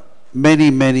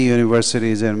many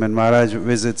universities. And when Maharaj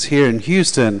visits here in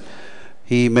Houston,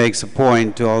 he makes a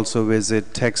point to also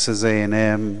visit Texas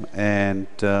A&M and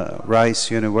Rice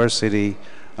University,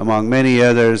 among many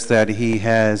others that he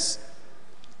has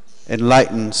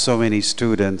enlightened so many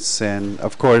students. And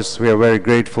of course, we are very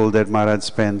grateful that Maharaj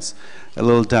spends a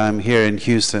little time here in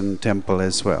Houston Temple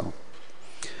as well.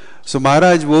 So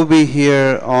Maharaj will be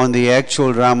here on the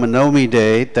actual Ramanavami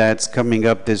day that's coming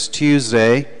up this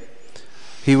Tuesday.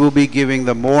 He will be giving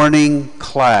the morning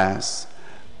class.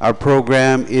 Our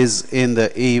program is in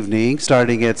the evening,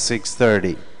 starting at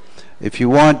 6:30. If you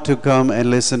want to come and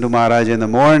listen to Maharaj in the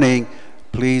morning,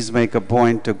 please make a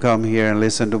point to come here and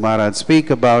listen to Maharaj speak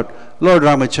about Lord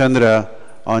Ramachandra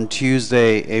on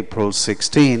Tuesday, April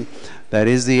 16. That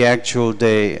is the actual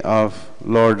day of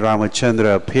Lord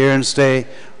Ramachandra Appearance Day,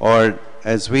 or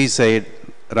as we say it,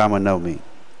 Ramanavami.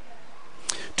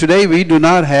 Today we do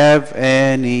not have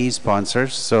any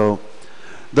sponsors, so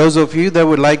those of you that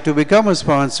would like to become a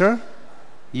sponsor,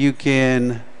 you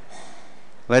can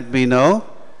let me know.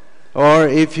 Or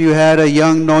if you had a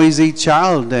young noisy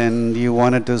child and you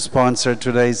wanted to sponsor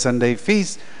today's Sunday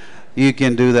feast, you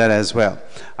can do that as well.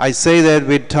 I say that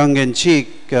with tongue in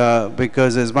cheek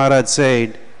because, as Maharaj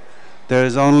said,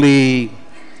 there's only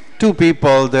two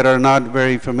people that are not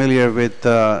very familiar with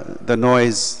the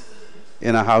noise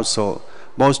in a household.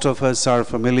 Most of us are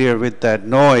familiar with that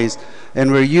noise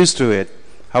and we're used to it.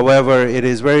 However, it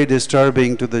is very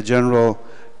disturbing to the general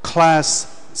class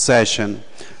session.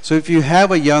 So if you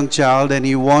have a young child and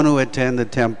you want to attend the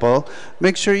temple,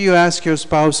 make sure you ask your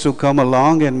spouse to come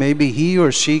along, and maybe he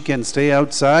or she can stay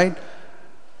outside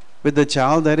with the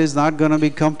child that is not going to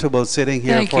be comfortable sitting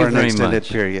here for an extended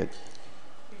period.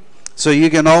 So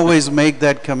you can always make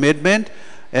that commitment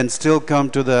and still come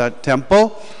to the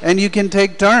temple, and you can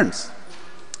take turns.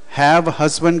 Have a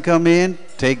husband come in,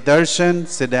 take darshan,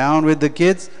 sit down with the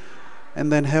kids,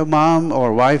 and then have mom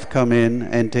or wife come in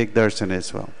and take darshan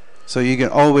as well. So you can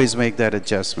always make that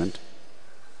adjustment.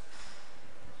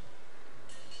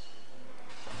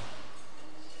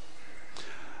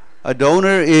 A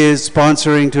donor is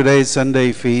sponsoring today's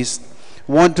Sunday feast.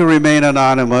 Want to remain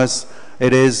anonymous.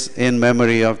 It is in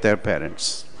memory of their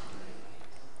parents.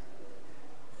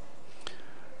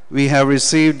 We have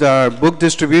received our book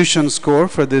distribution score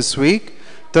for this week.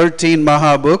 13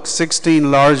 Maha books, 16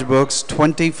 large books,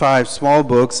 25 small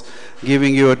books,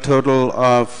 giving you a total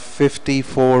of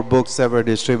 54 books that were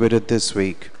distributed this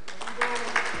week.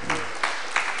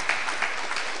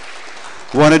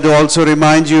 Wanted to also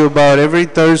remind you about every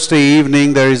Thursday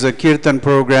evening there is a Kirtan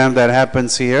program that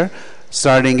happens here,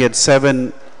 starting at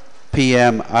 7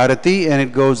 p.m. Arati, and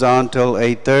it goes on till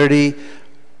 8:30.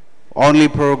 Only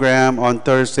program on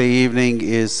Thursday evening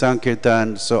is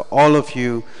Sankirtan, so all of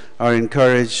you are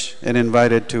encouraged and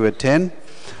invited to attend.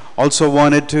 Also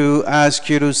wanted to ask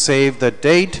you to save the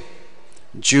date,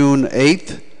 June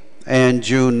 8th and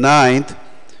June 9th,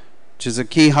 which is a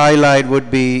key highlight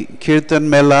would be Kirtan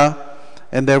Mela,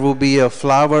 and there will be a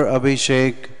flower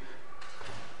abhishek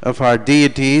of our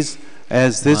deities,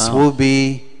 as this will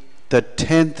be the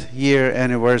 10th year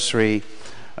anniversary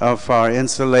of our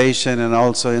installation and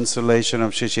also installation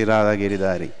of Shri Shri Radha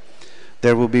Giridhari.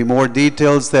 There will be more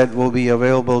details that will be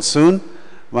available soon.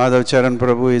 Madhav Charan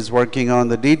Prabhu is working on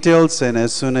the details, and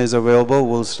as soon as available,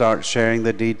 we'll start sharing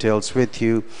the details with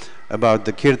you about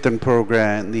the Kirtan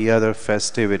program and the other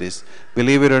festivities.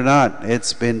 Believe it or not,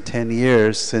 it's been 10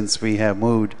 years since we have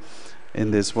moved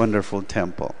in this wonderful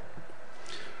temple.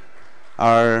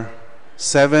 Our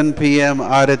 7 p.m.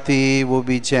 Arati will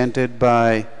be chanted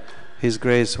by His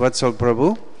Grace Vatsal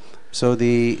Prabhu. So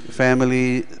the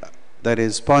family that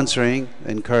is sponsoring,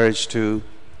 encouraged to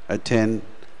attend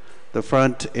the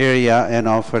front area and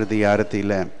offer the Arati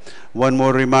lamp. One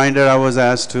more reminder I was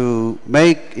asked to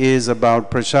make is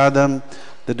about prasadam,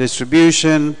 the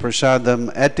distribution,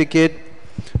 prasadam etiquette.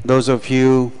 Those of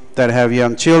you that have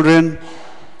young children,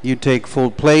 you take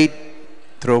full plate,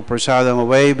 throw prasadam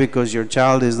away because your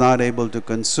child is not able to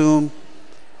consume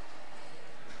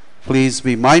Please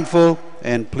be mindful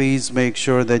and please make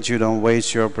sure that you don't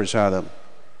waste your prasadam.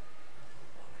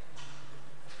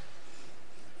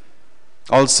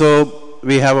 Also,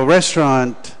 we have a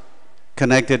restaurant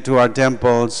connected to our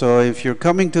temple, so if you're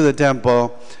coming to the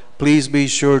temple, please be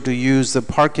sure to use the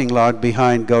parking lot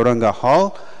behind Gauranga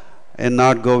Hall and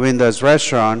not Govinda's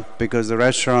restaurant, because the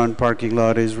restaurant parking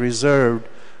lot is reserved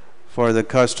for the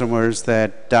customers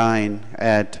that dine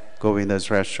at Govinda's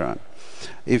restaurant.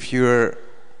 If you're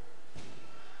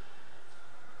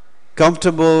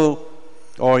comfortable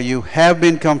or you have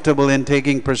been comfortable in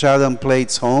taking prasadam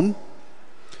plates home,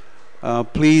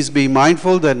 please be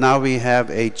mindful that now we have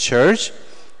a church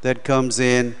that comes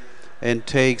in and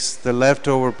takes the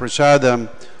leftover prasadam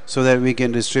so that we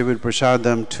can distribute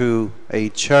prasadam to a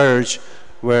church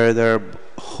where there are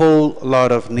a whole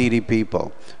lot of needy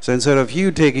people. So instead of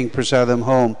you taking prasadam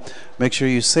home, make sure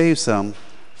you save some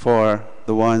for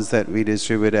the ones that we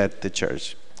distribute at the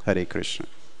church. Hare Krishna.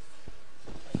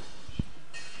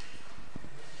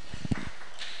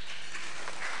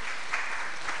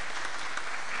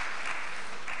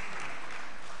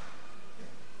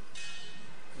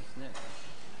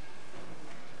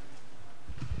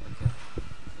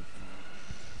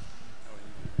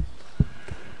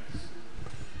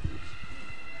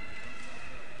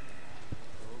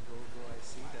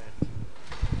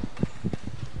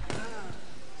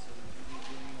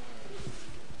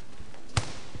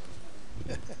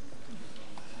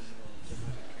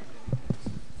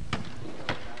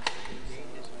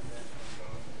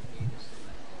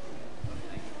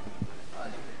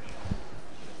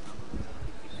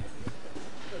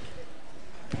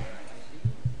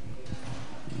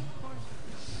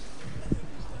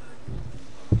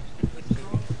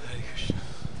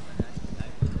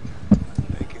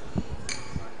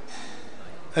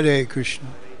 Hare Krishna.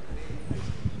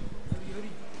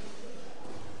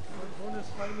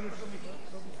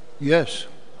 Yes.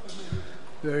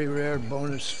 Very rare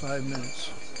bonus 5 minutes.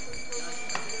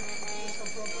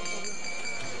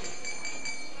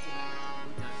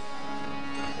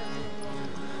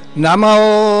 Namo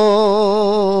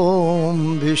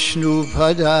Vishnu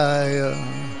Padaya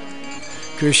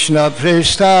Krishna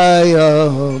Prestaya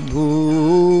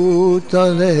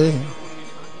Bhutale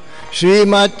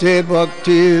Srimate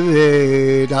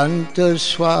Bhakti Vedanta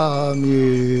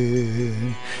Swami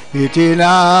Iti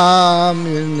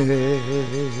Namine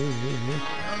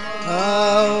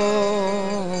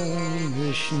Om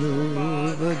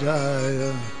Vishnu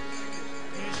Padaya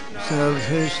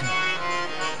Krishna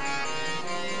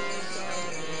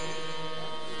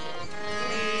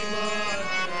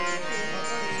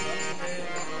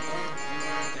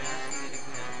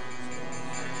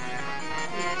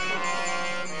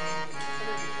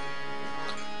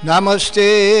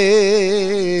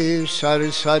Namaste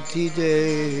Saraswati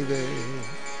Deve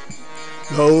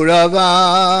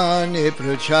Gauravani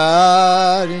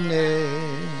Pracharine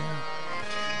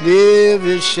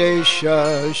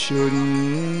Nirvishesha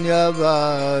Shunyavadi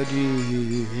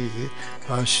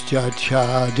Paschatya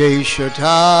Deshatarine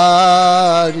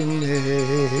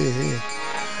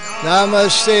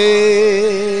Namaste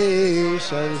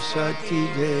Saraswati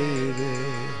Deve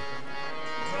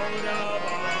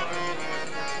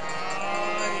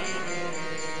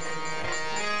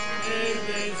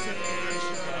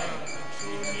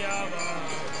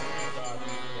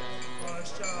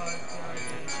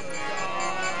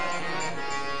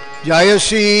Jaya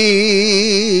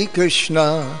Shri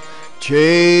Krishna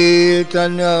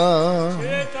Chaitanya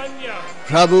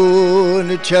Prabhu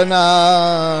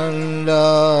Nityananda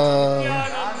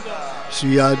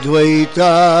Sri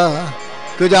Advaita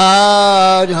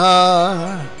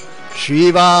Gadadhar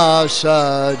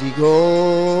Srivasadi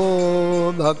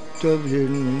Gaur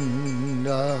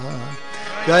Bhakta-vrinda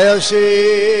Jaya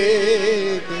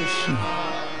Shri Krishna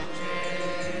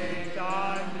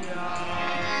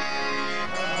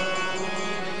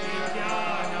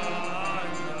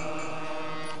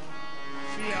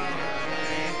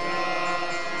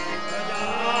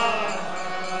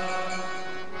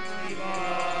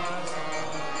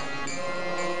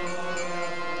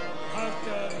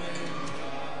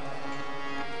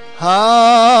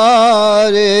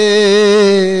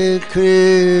Hare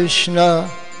Krishna,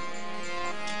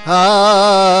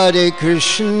 Hare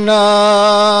Krishna,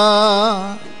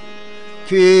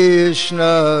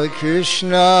 Krishna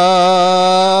Krishna,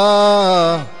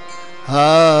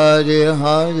 Hare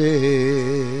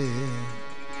Hare,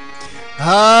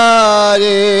 Hare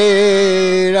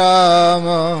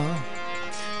Rama,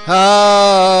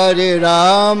 Hare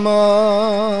Rama,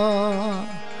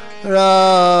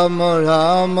 Rama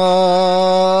Rama,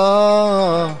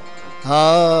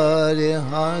 Hare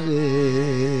Hare.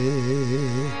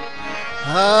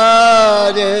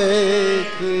 Hare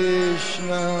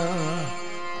Krishna,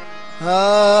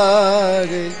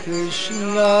 Hare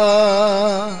Krishna,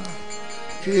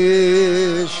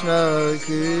 Krishna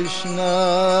Krishna,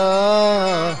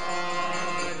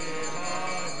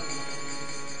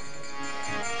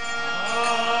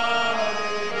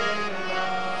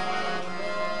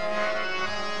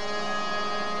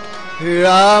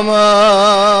 Rama,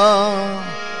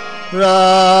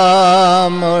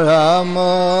 Rama, Rama,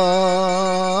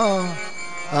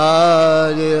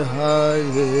 Hare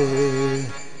Hare,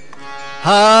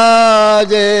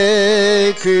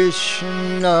 Hare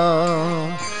Krishna,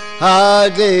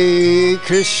 Hare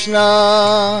Krishna,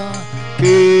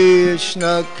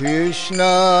 Krishna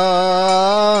Krishna,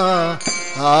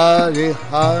 Hare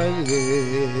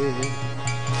Hare,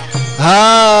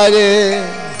 Hare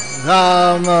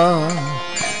Rama,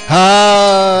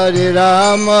 Hare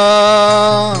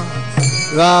Rama,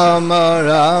 Rama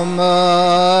Rama,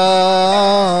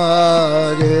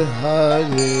 Hare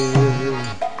Hare.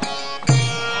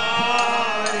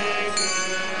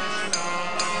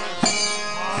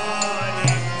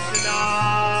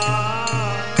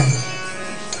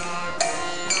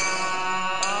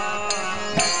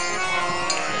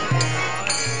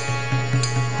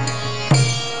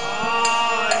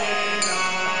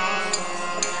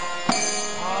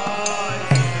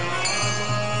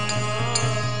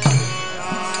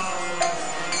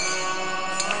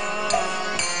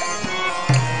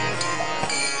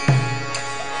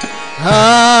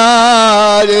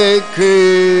 Hare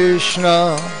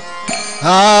Krishna,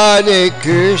 Hare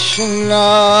Krishna,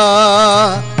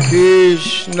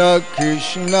 Krishna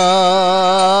Krishna,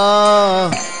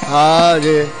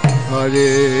 Hare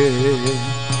Hare,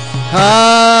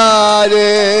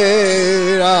 Hare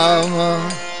Rama,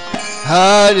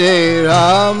 Hare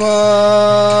Rama,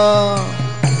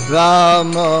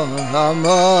 Rama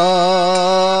Rama,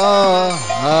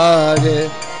 Hare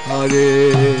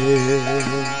Hare.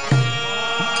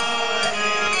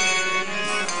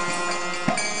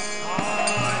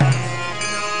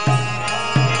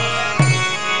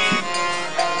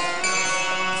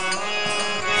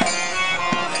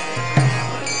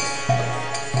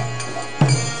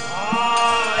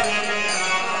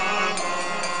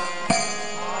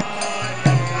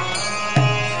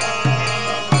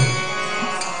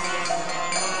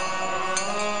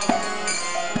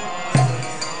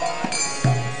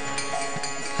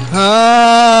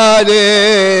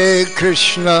 Hare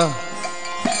Krishna,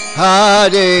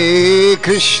 Hare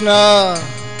Krishna,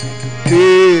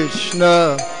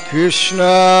 Krishna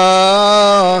Krishna,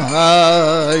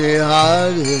 Hare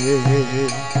Hare,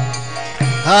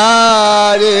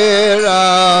 Hare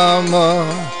Rama,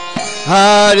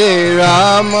 Hare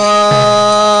Rama,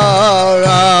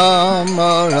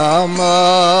 Rama Rama,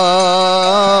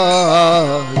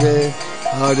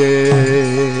 Hare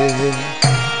Hare.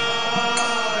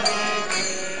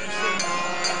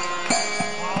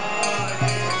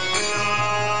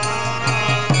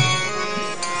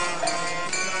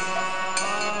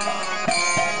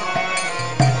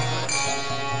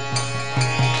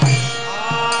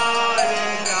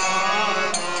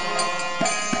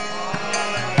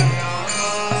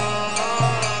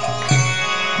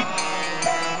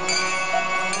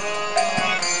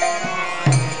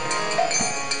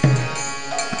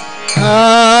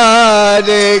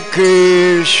 Hare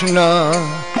Krishna,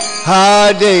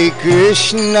 Hare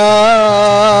Krishna,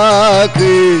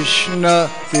 Krishna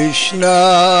Krishna,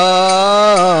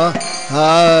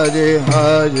 Hare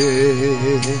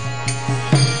Hare,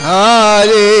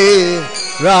 Hare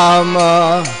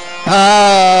Rama,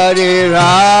 Hare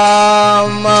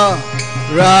Rama,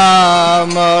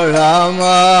 Rama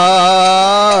Rama,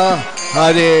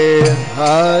 Hare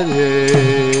Hare.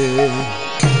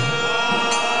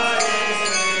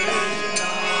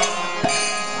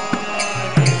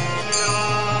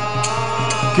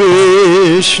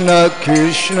 Krishna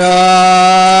Krishna,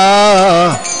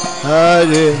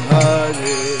 Hare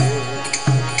Hare,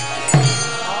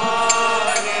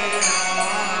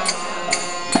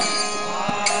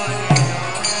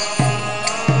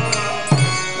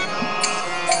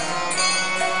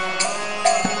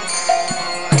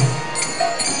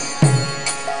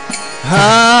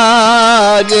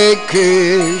 Hare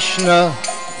Krishna,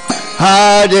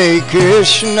 Hare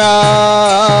Krishna,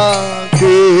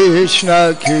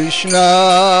 Krishna Krishna,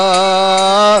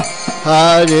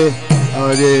 Hare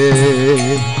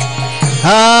Hare,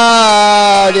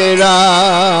 Hare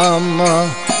Rama,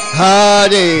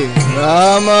 Hare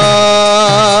Rama,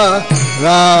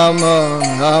 Rama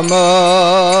Rama,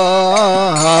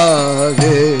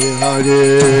 Hare Hare.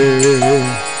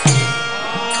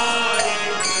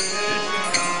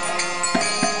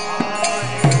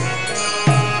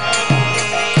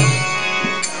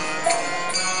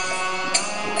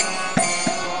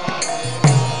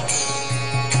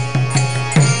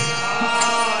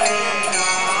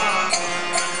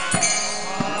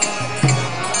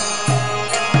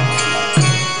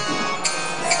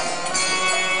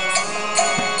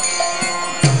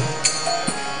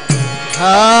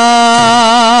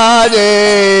 Hare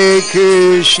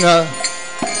Krishna,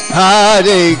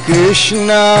 Hare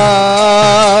Krishna,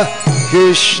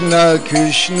 Krishna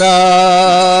Krishna,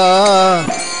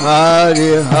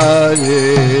 Hare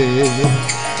Hare,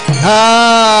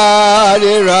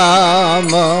 Hare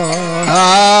Rama,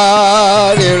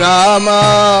 Hare Rama,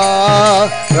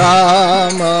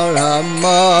 Rama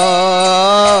Rama,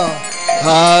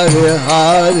 Hare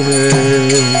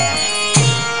Hare.